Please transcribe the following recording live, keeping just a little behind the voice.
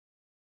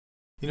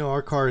You know,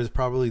 our car is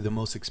probably the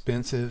most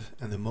expensive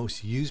and the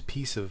most used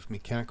piece of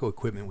mechanical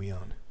equipment we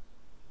own.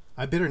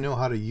 I better know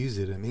how to use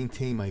it and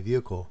maintain my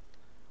vehicle,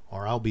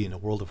 or I'll be in a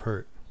world of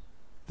hurt.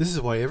 This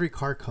is why every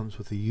car comes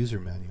with a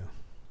user manual.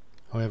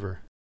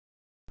 However,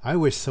 I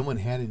wish someone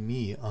handed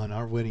me on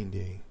our wedding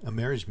day a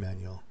marriage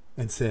manual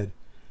and said,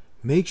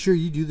 make sure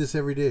you do this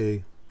every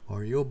day,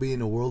 or you'll be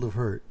in a world of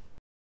hurt.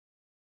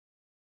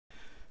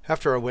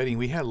 After our wedding,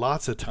 we had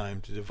lots of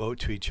time to devote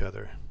to each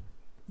other,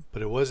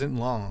 but it wasn't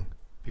long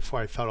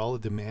before I felt all the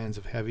demands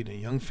of having a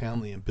young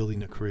family and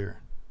building a career.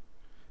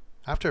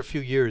 After a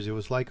few years, it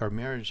was like our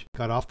marriage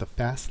got off the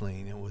fast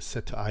lane and was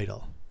set to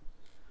idle.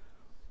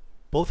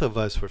 Both of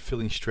us were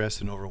feeling stressed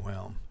and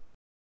overwhelmed.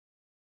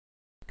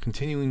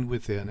 Continuing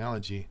with the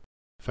analogy,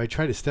 if I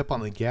tried to step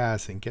on the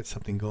gas and get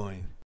something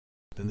going,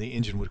 then the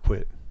engine would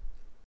quit.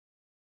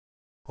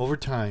 Over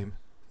time,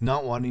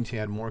 not wanting to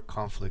add more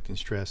conflict and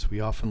stress,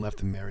 we often left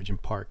the marriage in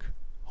park,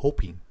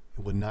 hoping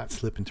it would not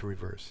slip into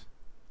reverse.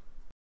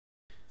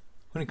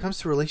 When it comes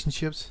to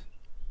relationships,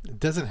 it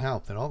doesn't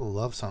help that all the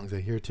love songs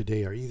I hear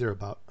today are either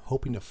about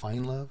hoping to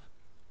find love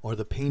or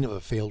the pain of a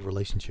failed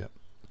relationship.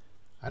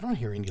 I don't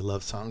hear any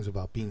love songs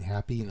about being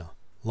happy in a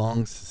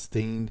long,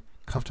 sustained,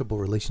 comfortable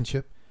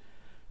relationship.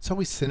 It's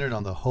always centered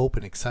on the hope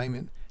and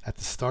excitement at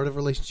the start of a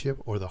relationship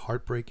or the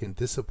heartbreak and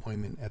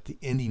disappointment at the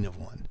ending of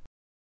one.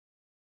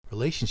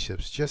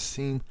 Relationships just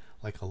seem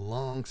like a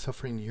long,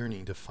 suffering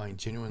yearning to find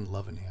genuine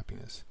love and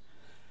happiness.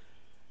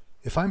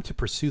 If I'm to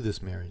pursue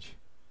this marriage,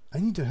 I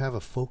need to have a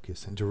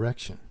focus and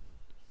direction.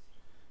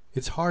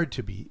 It's hard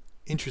to be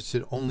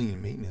interested only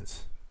in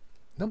maintenance.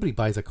 Nobody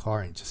buys a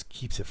car and just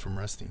keeps it from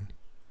rusting.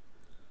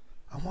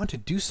 I want to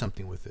do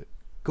something with it,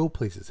 go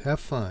places, have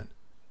fun,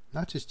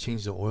 not just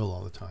change the oil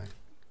all the time.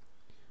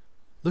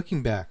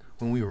 Looking back,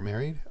 when we were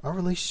married, our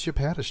relationship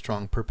had a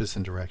strong purpose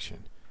and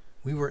direction.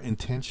 We were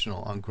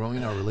intentional on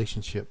growing our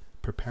relationship,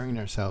 preparing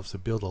ourselves to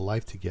build a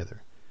life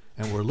together,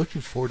 and we're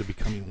looking forward to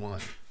becoming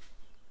one.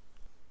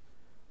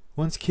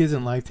 Once kids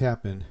and life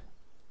happened,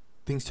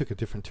 things took a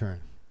different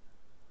turn.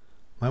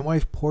 My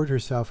wife poured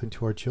herself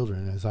into our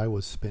children as I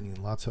was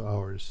spending lots of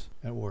hours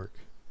at work.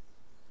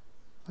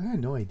 I had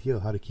no idea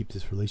how to keep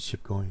this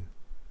relationship going.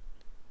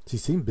 She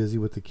seemed busy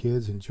with the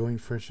kids, enjoying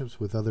friendships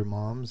with other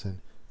moms and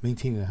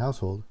maintaining a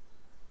household.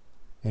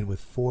 And with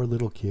 4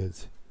 little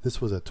kids, this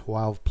was a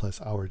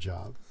 12-plus hour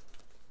job.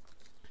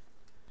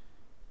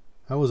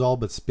 I was all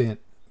but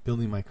spent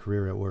building my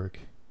career at work.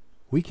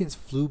 Weekends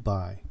flew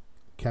by,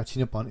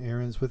 catching up on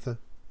errands with a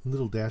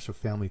little dash of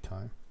family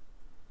time.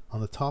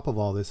 On the top of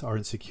all this, our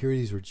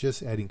insecurities were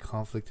just adding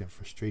conflict and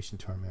frustration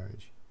to our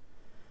marriage.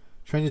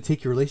 Trying to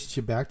take your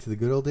relationship back to the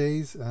good old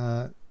days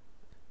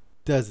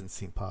doesn't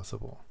seem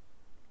possible.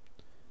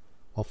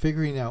 While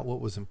figuring out what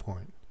was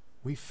important,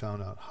 we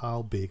found out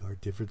how big our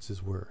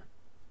differences were.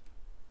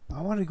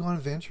 I wanted to go on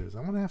adventures. I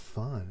wanted to have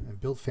fun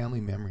and build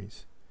family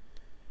memories.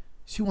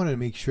 She wanted to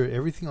make sure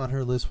everything on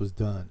her list was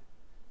done,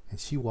 and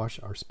she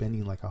watched our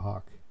spending like a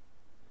hawk.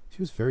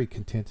 She was very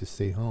content to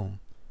stay home.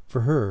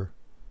 For her,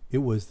 it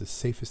was the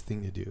safest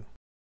thing to do.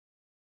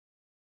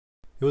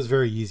 It was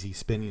very easy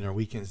spending our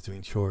weekends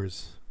doing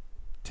chores,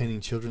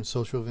 attending children's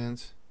social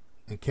events,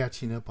 and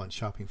catching up on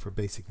shopping for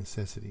basic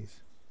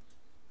necessities.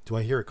 Do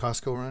I hear a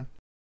Costco run?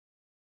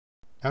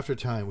 After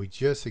time, we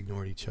just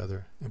ignored each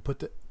other and put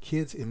the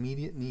kids'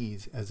 immediate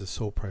needs as the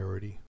sole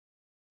priority.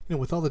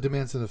 With all the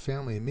demands of the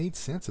family, it made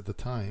sense at the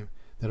time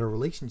that our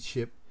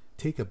relationship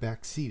take a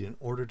back seat in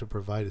order to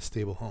provide a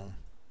stable home.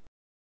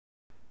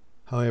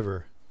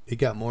 However, it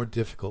got more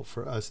difficult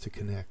for us to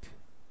connect.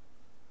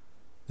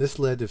 This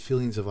led to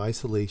feelings of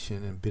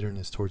isolation and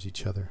bitterness towards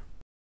each other.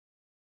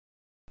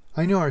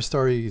 I know our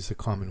story is a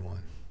common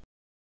one.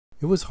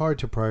 It was hard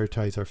to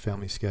prioritize our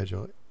family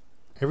schedule.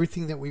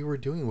 Everything that we were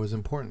doing was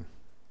important.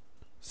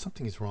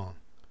 Something is wrong.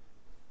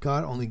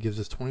 God only gives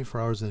us 24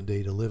 hours in a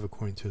day to live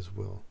according to His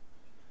will.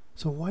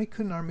 So why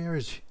couldn't our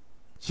marriage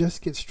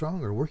just get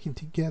stronger, working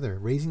together,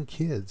 raising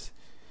kids,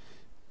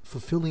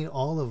 fulfilling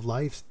all of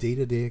life's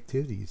day-to-day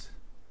activities?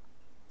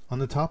 On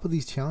the top of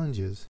these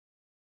challenges,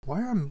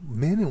 why are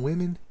men and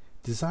women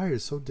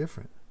desires so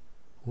different?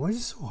 Why is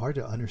it so hard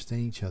to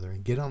understand each other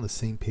and get on the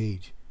same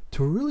page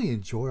to really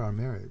enjoy our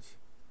marriage?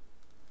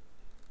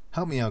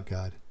 Help me out,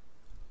 God.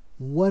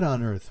 What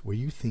on earth were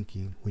you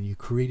thinking when you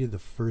created the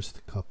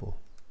first couple?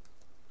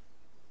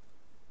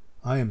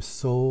 I am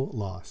so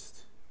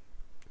lost.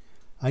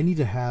 I need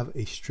to have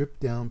a stripped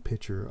down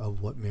picture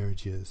of what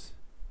marriage is.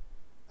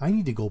 I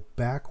need to go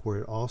back where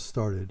it all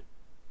started,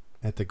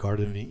 at the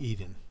Garden of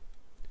Eden.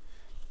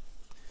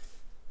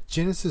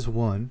 Genesis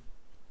 1,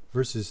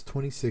 verses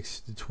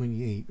 26 to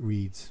 28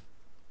 reads,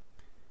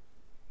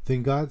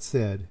 Then God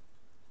said,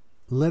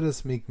 Let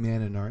us make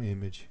man in our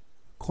image,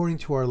 according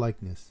to our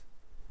likeness,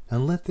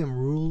 and let them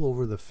rule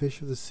over the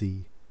fish of the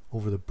sea,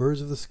 over the birds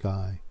of the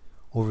sky,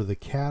 over the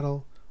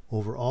cattle,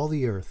 over all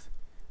the earth,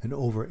 and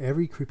over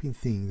every creeping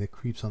thing that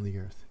creeps on the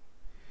earth.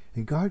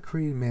 And God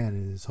created man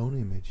in His own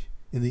image.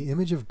 In the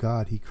image of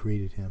God He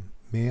created him.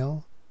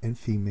 Male and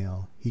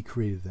female He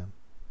created them.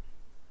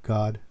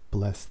 God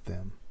blessed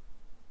them.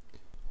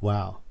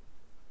 Wow.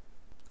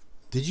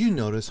 Did you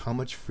notice how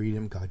much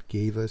freedom God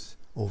gave us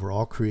over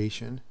all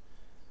creation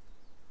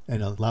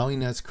and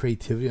allowing us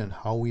creativity on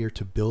how we are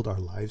to build our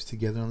lives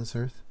together on this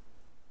earth?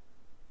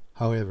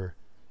 However,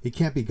 it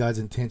can't be God's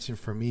intention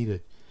for me to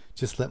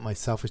just let my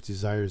selfish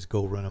desires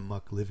go run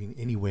amok living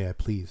any way I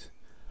please,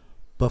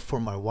 but for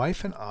my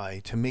wife and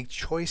I to make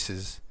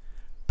choices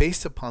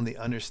based upon the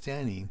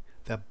understanding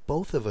that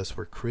both of us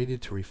were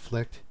created to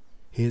reflect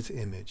His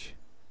image.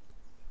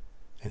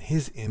 And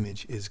His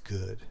image is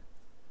good.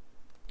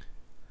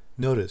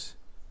 Notice,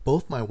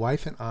 both my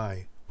wife and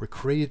I were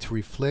created to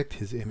reflect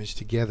His image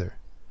together.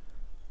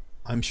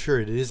 I'm sure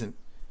it isn't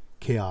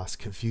chaos,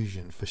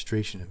 confusion,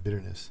 frustration, and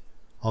bitterness,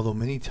 although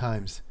many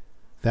times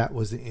that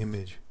was the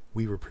image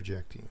we were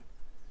projecting.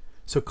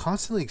 So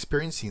constantly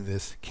experiencing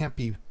this can't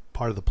be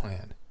part of the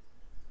plan.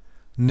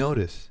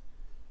 Notice,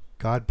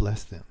 God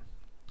blessed them.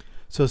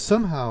 So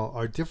somehow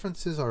our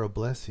differences are a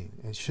blessing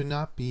and should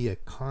not be a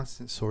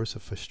constant source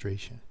of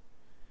frustration.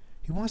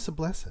 He wants to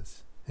bless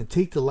us and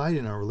take delight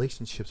in our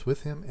relationships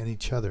with Him and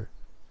each other.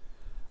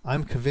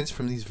 I'm convinced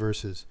from these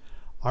verses,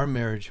 our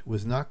marriage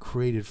was not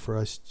created for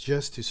us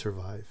just to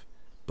survive,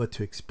 but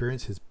to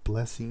experience His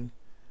blessing,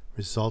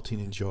 resulting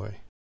in joy.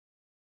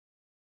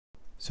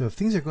 So if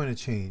things are going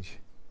to change,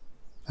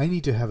 I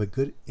need to have a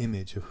good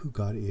image of who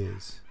God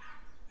is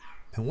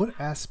and what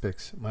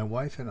aspects my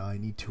wife and I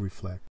need to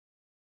reflect.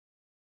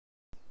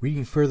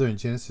 Reading further in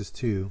Genesis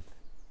 2,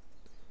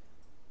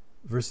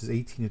 verses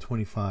 18 to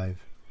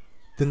 25,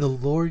 Then the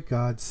Lord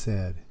God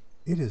said,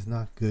 It is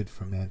not good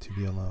for man to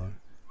be alone.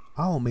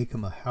 I will make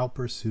him a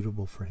helper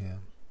suitable for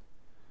him.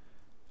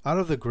 Out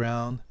of the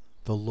ground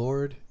the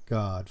Lord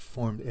God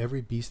formed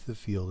every beast of the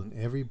field and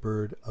every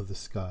bird of the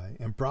sky,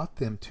 and brought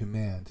them to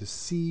man to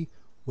see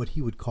what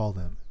he would call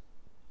them.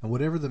 And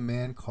whatever the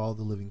man called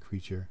the living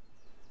creature,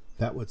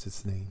 that was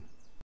its name.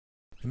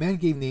 The man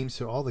gave names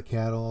to all the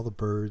cattle, all the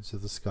birds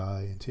of the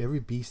sky, and to every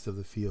beast of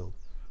the field.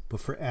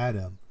 But for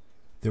Adam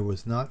there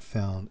was not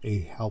found a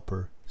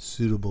helper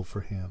suitable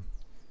for him.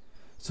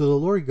 So the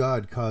Lord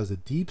God caused a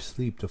deep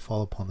sleep to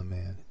fall upon the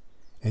man,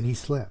 and he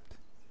slept.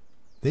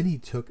 Then he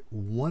took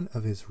one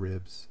of his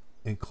ribs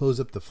and closed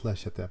up the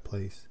flesh at that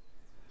place.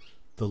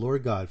 The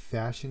Lord God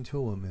fashioned to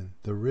a woman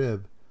the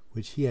rib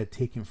which he had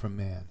taken from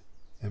man,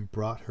 and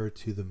brought her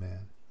to the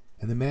man.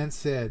 And the man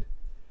said,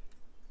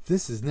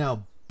 This is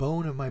now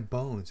bone of my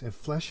bones and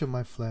flesh of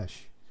my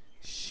flesh.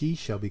 She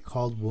shall be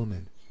called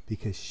woman,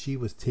 because she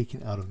was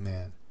taken out of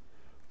man.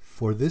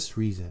 For this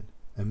reason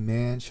a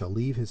man shall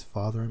leave his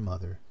father and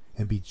mother,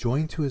 and be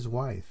joined to his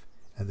wife,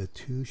 and the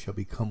two shall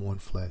become one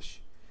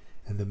flesh.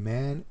 And the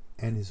man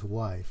and his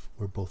wife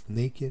were both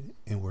naked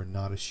and were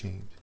not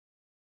ashamed.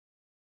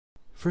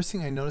 First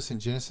thing I notice in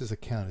Genesis'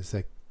 account is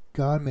that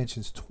God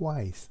mentions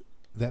twice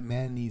that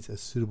man needs a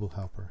suitable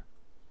helper.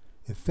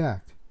 In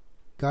fact,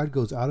 God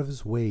goes out of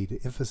his way to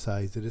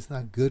emphasize that it's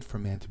not good for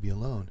man to be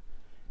alone,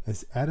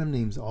 as Adam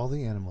names all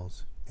the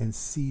animals and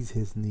sees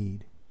his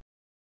need.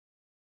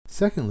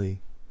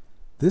 Secondly,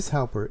 this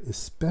helper is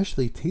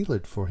specially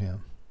tailored for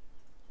him.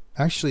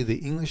 Actually, the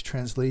English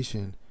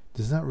translation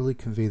does not really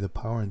convey the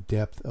power and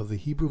depth of the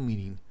Hebrew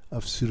meaning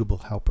of suitable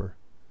helper.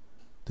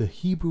 The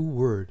Hebrew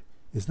word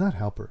is not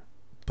helper,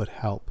 but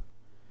help.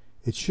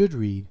 It should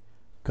read,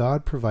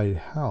 God provided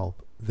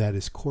help that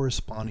is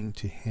corresponding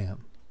to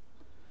him.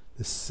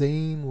 The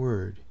same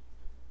word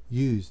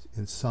used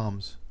in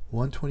Psalms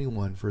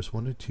 121 verse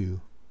 1 to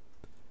 2.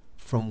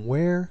 From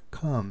where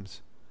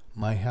comes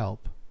my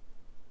help?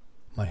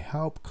 My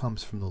help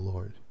comes from the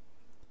Lord.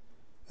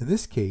 In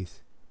this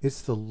case,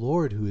 it's the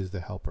Lord who is the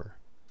helper.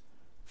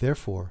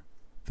 Therefore,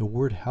 the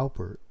word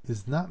helper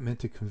is not meant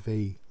to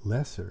convey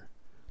lesser,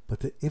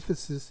 but the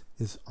emphasis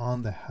is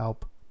on the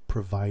help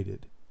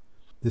provided.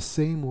 The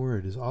same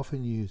word is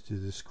often used to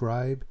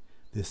describe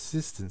the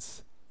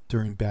assistance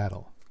during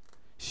battle.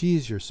 She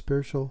is your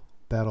spiritual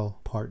battle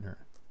partner,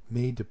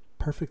 made to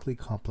perfectly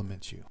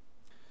complement you.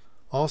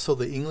 Also,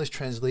 the English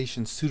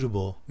translation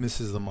suitable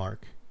misses the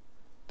mark.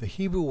 The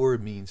Hebrew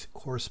word means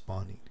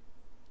corresponding.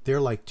 They're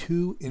like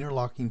two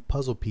interlocking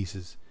puzzle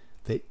pieces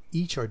that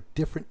each are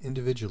different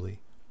individually,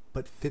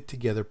 but fit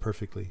together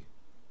perfectly.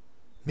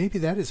 Maybe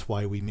that is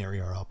why we marry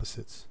our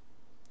opposites.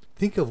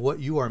 Think of what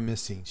you are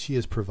missing, she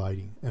is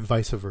providing, and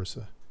vice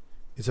versa.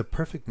 It's a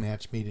perfect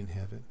match made in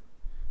heaven.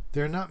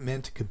 They are not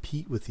meant to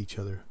compete with each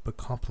other, but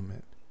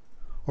complement.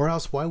 Or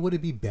else why would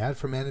it be bad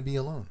for man to be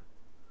alone?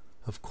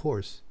 Of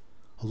course,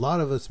 a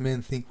lot of us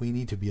men think we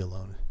need to be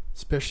alone,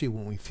 especially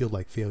when we feel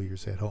like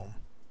failures at home.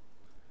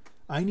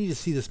 I need to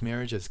see this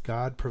marriage as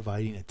God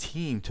providing a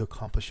team to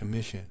accomplish a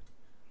mission.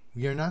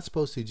 We are not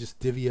supposed to just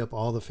divvy up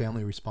all the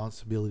family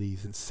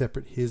responsibilities and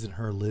separate his and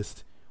her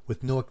list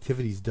with no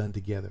activities done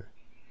together.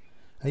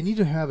 I need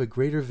to have a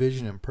greater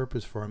vision and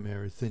purpose for our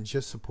marriage than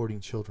just supporting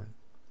children.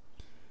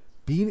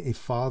 Being a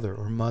father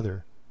or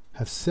mother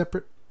have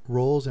separate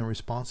roles and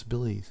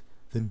responsibilities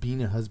than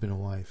being a husband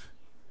and wife.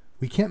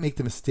 We can't make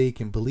the mistake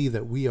and believe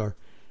that we are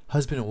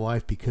husband and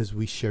wife because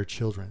we share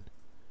children.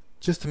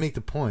 Just to make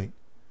the point,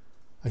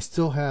 I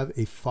still have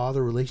a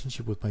father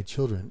relationship with my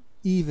children,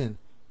 even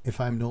if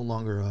I'm no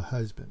longer a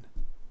husband?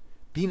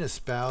 Being a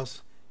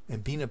spouse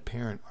and being a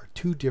parent are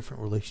two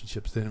different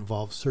relationships that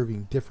involve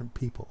serving different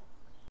people.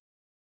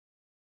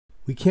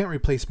 We can't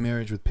replace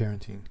marriage with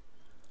parenting.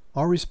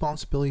 Our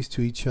responsibilities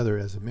to each other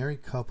as a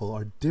married couple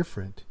are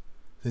different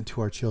than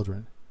to our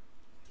children.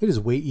 It is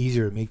way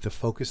easier to make the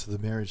focus of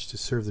the marriage to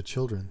serve the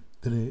children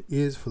than it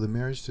is for the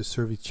marriage to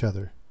serve each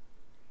other.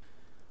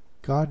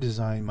 God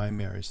designed my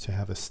marriage to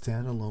have a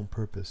standalone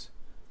purpose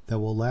that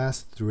will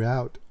last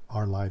throughout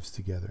our lives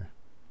together.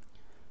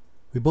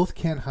 We both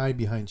can't hide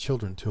behind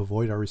children to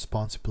avoid our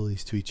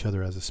responsibilities to each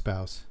other as a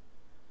spouse.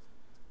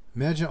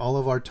 Imagine all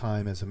of our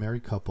time as a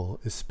married couple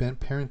is spent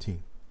parenting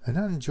and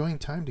not enjoying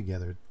time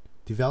together,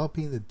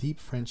 developing the deep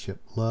friendship,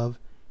 love,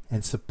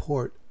 and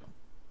support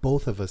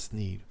both of us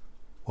need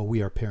while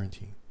we are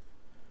parenting.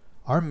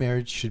 Our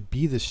marriage should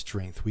be the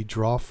strength we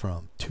draw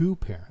from to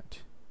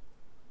parent.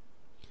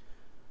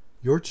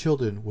 Your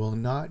children will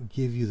not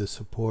give you the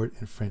support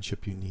and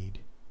friendship you need.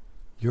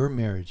 Your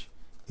marriage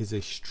is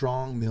a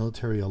strong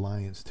military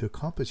alliance to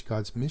accomplish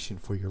God's mission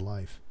for your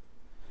life.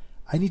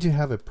 I need to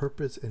have a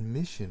purpose and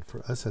mission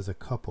for us as a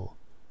couple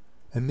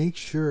and make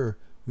sure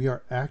we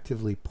are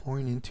actively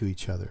pouring into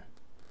each other.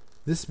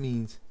 This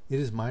means it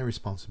is my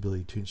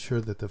responsibility to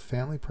ensure that the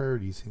family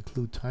priorities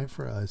include time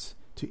for us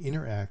to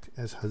interact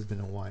as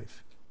husband and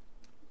wife.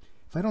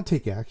 If I don't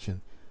take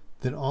action,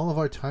 then all of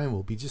our time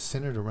will be just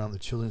centered around the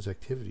children's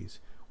activities,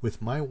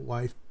 with my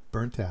wife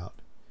burnt out,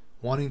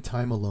 wanting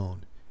time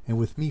alone, and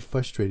with me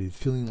frustrated,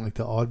 feeling like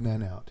the odd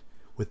man out,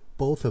 with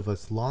both of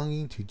us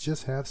longing to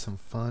just have some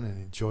fun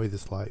and enjoy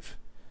this life.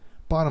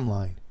 Bottom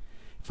line,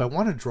 if I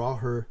want to draw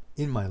her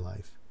in my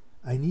life,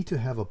 I need to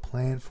have a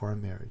plan for our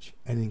marriage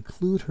and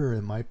include her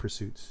in my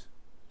pursuits.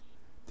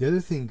 The other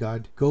thing,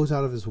 God goes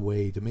out of his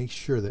way to make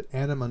sure that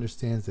Adam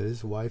understands that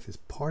his wife is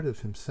part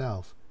of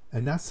himself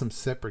and not some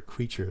separate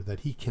creature that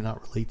he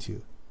cannot relate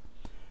to.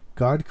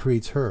 God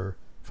creates her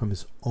from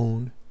his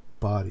own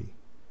body.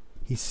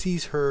 He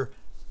sees her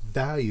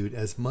valued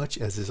as much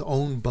as his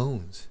own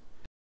bones.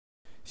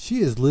 She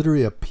is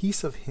literally a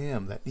piece of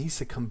him that needs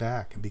to come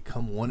back and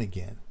become one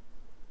again.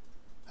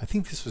 I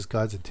think this was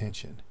God's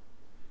intention.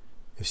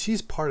 If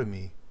she's part of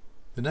me,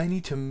 then I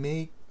need to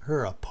make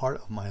her a part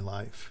of my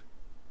life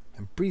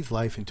and breathe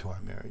life into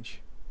our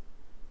marriage.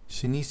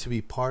 She needs to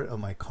be part of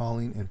my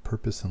calling and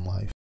purpose in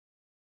life.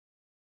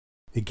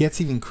 It gets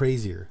even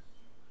crazier.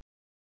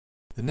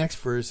 The next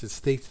verse, it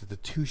states that the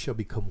two shall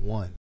become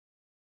one.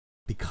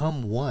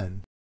 Become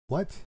one?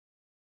 What?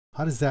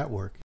 How does that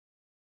work?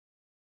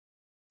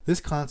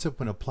 This concept,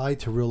 when applied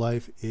to real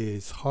life,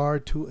 is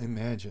hard to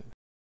imagine.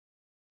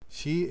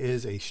 She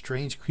is a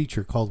strange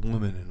creature called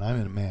woman, and I'm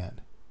a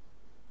man.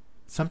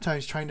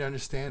 Sometimes trying to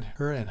understand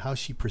her and how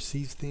she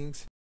perceives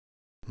things,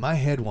 my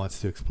head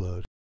wants to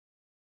explode.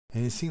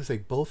 And it seems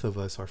like both of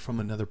us are from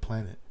another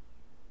planet.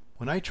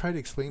 When I try to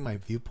explain my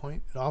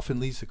viewpoint, it often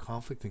leads to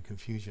conflict and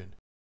confusion.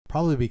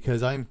 Probably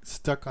because I'm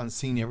stuck on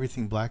seeing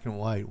everything black and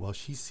white while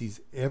she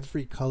sees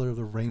every color of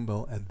the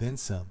rainbow and then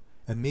some,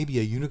 and maybe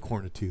a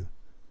unicorn or two.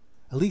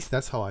 At least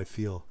that's how I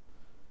feel.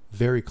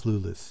 Very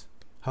clueless.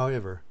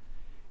 However,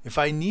 if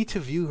I need to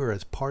view her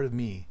as part of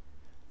me,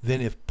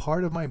 then if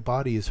part of my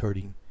body is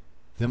hurting,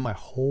 then my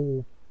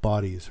whole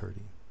body is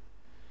hurting.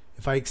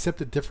 If I accept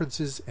the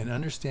differences and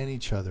understand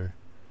each other,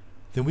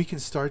 then we can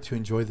start to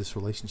enjoy this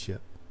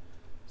relationship.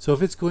 So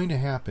if it's going to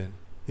happen,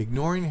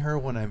 ignoring her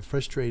when I'm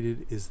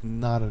frustrated is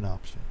not an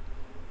option.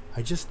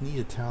 I just need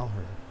to tell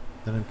her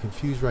that I'm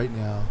confused right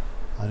now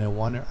and I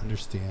want to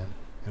understand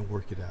and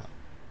work it out.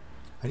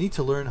 I need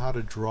to learn how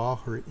to draw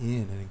her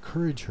in and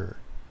encourage her,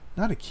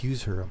 not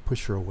accuse her and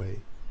push her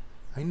away.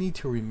 I need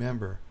to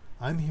remember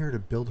I'm here to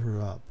build her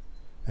up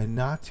and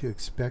not to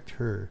expect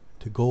her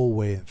to go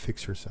away and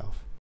fix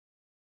herself.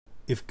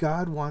 If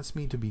God wants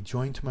me to be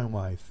joined to my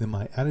wife, then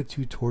my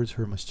attitude towards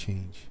her must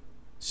change.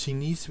 She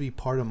needs to be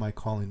part of my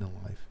calling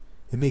in life.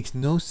 It makes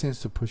no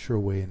sense to push her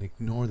away and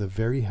ignore the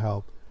very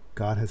help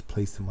God has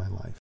placed in my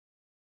life.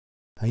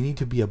 I need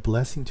to be a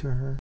blessing to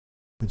her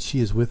when she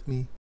is with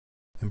me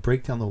and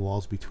break down the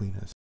walls between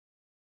us.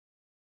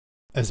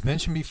 As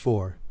mentioned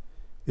before,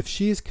 if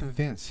she is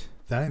convinced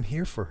that I'm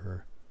here for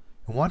her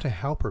and want to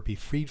help her be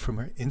freed from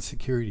her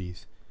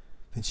insecurities,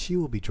 then she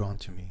will be drawn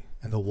to me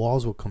and the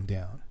walls will come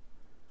down.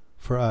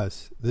 For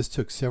us, this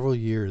took several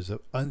years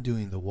of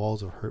undoing the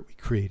walls of hurt we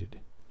created.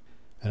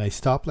 And I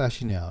stopped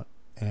lashing out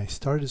and I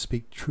started to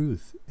speak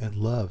truth and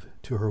love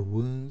to her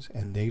wounds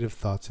and negative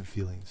thoughts and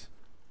feelings.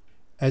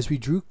 As we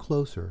drew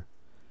closer,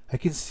 I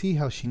could see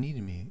how she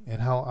needed me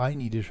and how I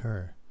needed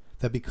her,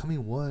 that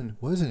becoming one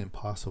wasn't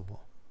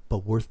impossible,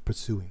 but worth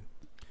pursuing.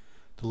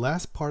 The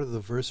last part of the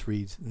verse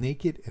reads,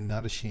 naked and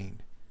not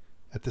ashamed.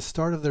 At the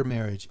start of their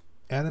marriage,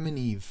 Adam and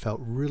Eve felt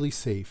really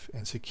safe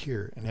and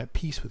secure and at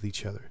peace with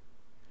each other.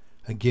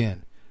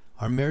 Again,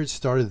 our marriage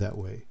started that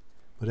way,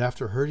 but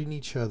after hurting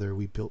each other,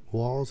 we built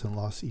walls and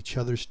lost each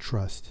other's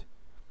trust.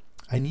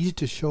 I needed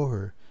to show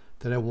her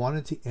that I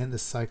wanted to end the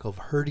cycle of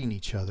hurting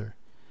each other,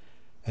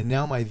 and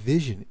now my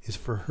vision is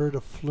for her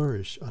to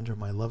flourish under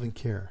my love and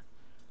care,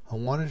 I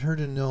wanted her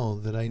to know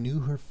that I knew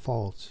her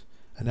faults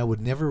and I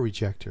would never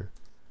reject her.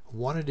 I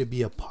wanted to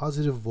be a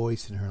positive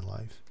voice in her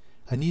life.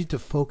 I needed to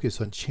focus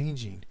on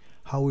changing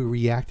how we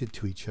reacted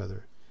to each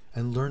other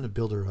and learn to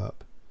build her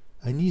up.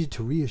 I needed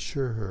to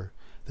reassure her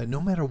that no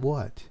matter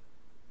what,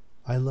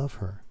 I love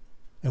her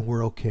and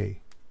we're okay.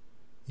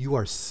 You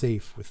are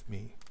safe with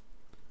me.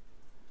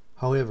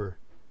 However,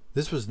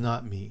 this was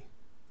not me.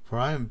 For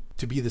I am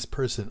to be this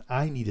person,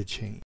 I need a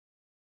change.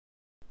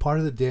 Part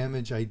of the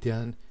damage I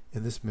done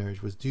in this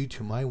marriage was due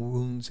to my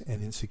wounds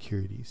and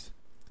insecurities.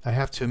 I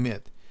have to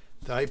admit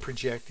that I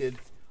projected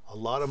a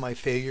lot of my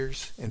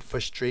failures and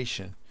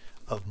frustration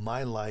of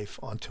my life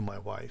onto my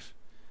wife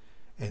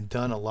and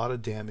done a lot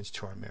of damage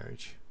to our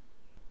marriage.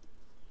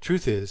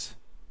 Truth is,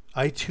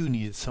 I too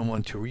needed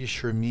someone to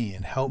reassure me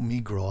and help me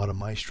grow out of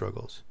my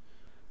struggles.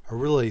 I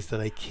realized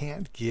that I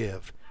can't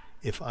give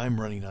if I'm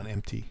running on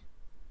empty.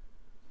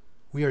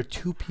 We are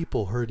two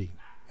people hurting,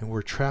 and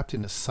we're trapped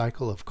in a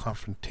cycle of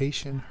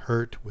confrontation,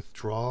 hurt,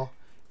 withdrawal,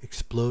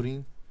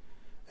 exploding,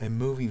 and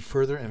moving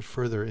further and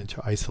further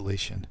into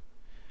isolation.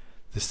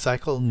 The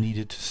cycle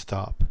needed to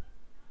stop.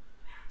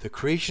 The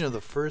creation of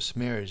the first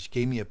marriage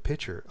gave me a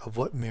picture of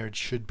what marriage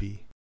should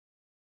be.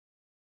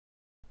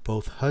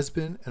 Both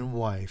husband and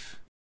wife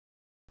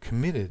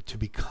committed to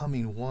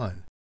becoming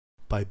one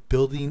by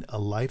building a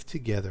life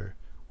together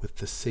with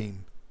the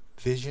same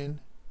vision,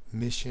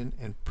 mission,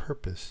 and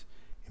purpose,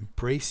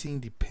 embracing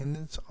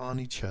dependence on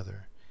each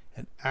other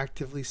and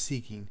actively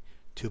seeking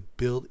to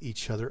build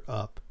each other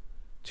up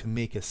to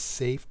make a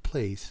safe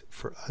place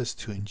for us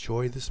to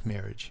enjoy this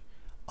marriage,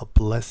 a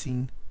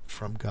blessing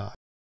from God.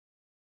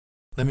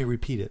 Let me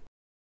repeat it.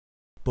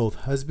 Both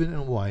husband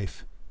and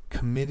wife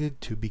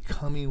committed to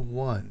becoming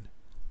one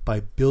by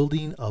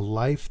building a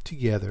life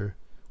together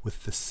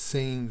with the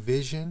same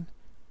vision,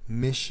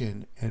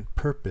 mission, and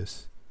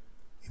purpose,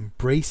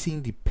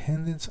 embracing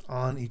dependence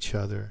on each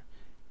other,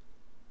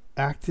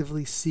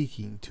 actively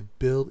seeking to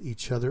build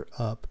each other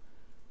up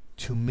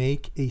to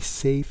make a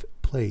safe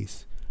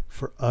place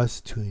for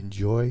us to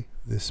enjoy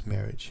this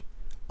marriage,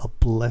 a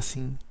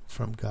blessing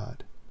from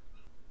God.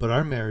 But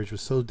our marriage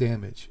was so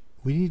damaged,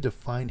 we need to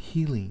find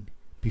healing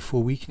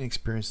before we can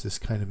experience this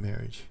kind of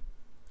marriage.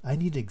 I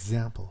need an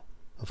example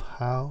of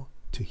how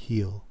to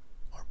heal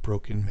our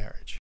broken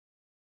marriage.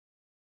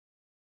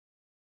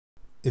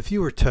 If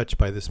you were touched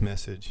by this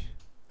message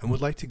and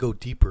would like to go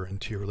deeper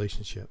into your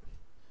relationship,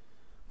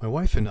 my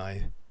wife and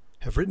I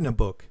have written a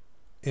book,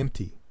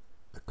 Empty,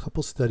 a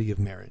Couple Study of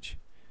Marriage,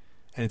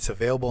 and it's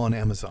available on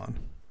Amazon.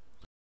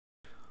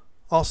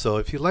 Also,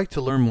 if you'd like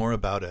to learn more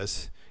about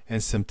us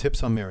and some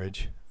tips on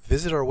marriage,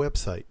 visit our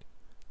website,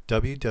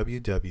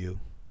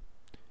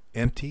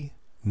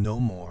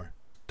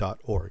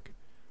 www.emptynomore.org.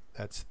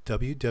 That's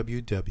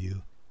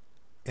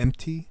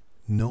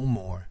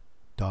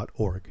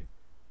www.emptynomore.org.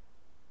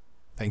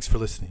 Thanks for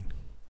listening.